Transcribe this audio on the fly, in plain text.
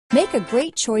Make a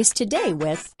great choice today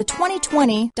with the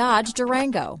 2020 Dodge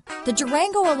Durango. The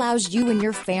Durango allows you and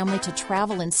your family to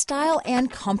travel in style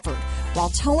and comfort while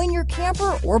towing your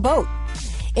camper or boat.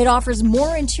 It offers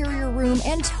more interior room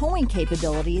and towing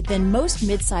capability than most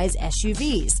midsize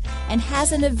SUVs and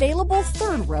has an available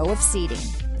third row of seating.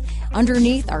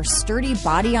 Underneath are sturdy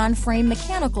body-on-frame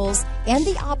mechanicals and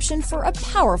the option for a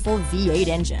powerful V8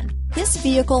 engine. This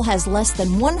vehicle has less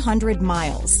than 100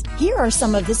 miles. Here are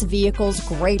some of this vehicle's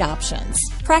great options: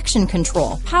 traction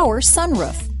control, power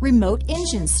sunroof, remote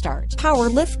engine start, power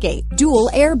liftgate, dual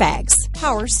airbags,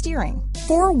 power steering,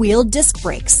 four-wheel disc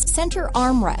brakes, center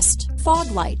armrest, fog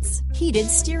lights, heated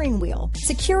steering wheel,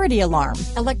 security alarm,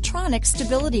 electronic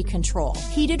stability control,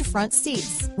 heated front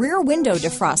seats, rear window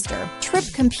defroster, trip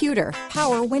computer,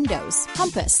 power windows,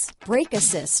 compass, brake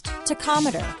assist,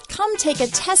 tachometer. Come take a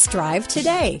test drive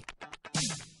today.